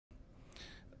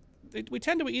we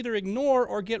tend to either ignore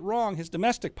or get wrong his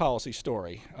domestic policy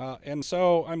story. And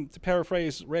so, to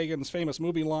paraphrase Reagan's famous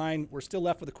movie line, we're still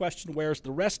left with the question, where's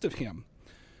the rest of him?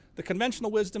 The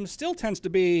conventional wisdom still tends to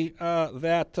be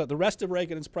that the rest of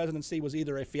Reagan's presidency was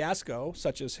either a fiasco,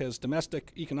 such as his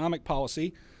domestic economic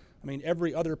policy. I mean,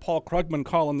 every other Paul Krugman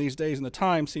column these days in the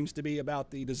Times seems to be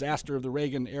about the disaster of the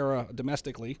Reagan era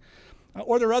domestically.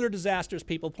 Or there are other disasters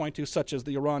people point to, such as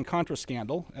the Iran-Contra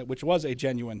scandal, which was a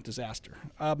genuine disaster.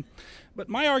 But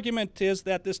my argument is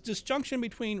that this disjunction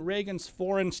between Reagan's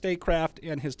foreign statecraft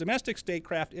and his domestic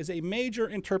statecraft is a major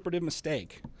interpretive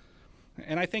mistake.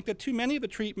 And I think that too many of the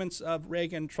treatments of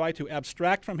Reagan try to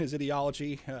abstract from his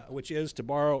ideology, which is, to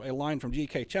borrow a line from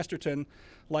G.K. Chesterton,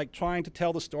 like trying to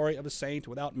tell the story of a saint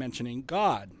without mentioning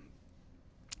God.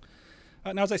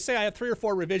 Now, as I say, I have 3 or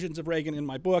 4 revisions of Reagan in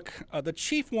my book. The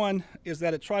chief one is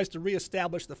that it tries to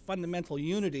reestablish the fundamental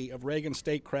unity of Reagan's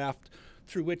statecraft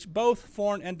through which both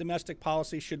foreign and domestic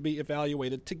policy should be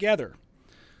evaluated together.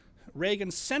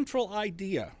 Reagan's central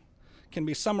idea can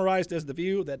be summarized as the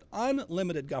view that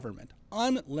unlimited government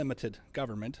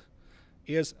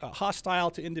is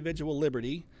hostile to individual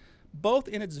liberty, both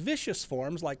in its vicious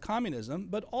forms like communism,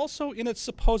 but also in its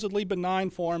supposedly benign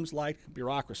forms like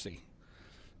bureaucracy.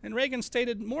 And Reagan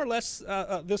stated more or less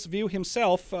this view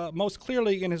himself most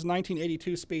clearly in his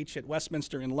 1982 speech at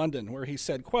Westminster in London, where he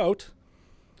said, quote,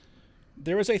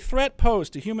 "There is a threat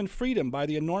posed to human freedom by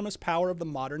the enormous power of the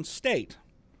modern state.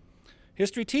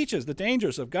 History teaches the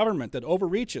dangers of government that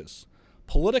overreaches,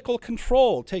 political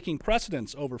control taking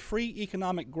precedence over free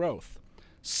economic growth,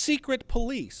 secret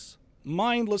police,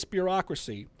 mindless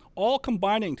bureaucracy, all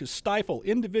combining to stifle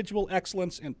individual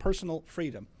excellence and personal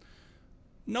freedom."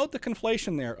 Note the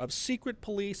conflation there of secret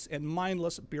police and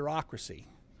mindless bureaucracy,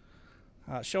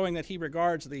 showing that he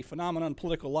regards the phenomenon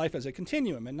political life as a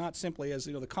continuum and not simply as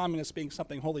the communists being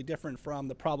something wholly different from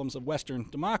the problems of Western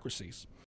democracies.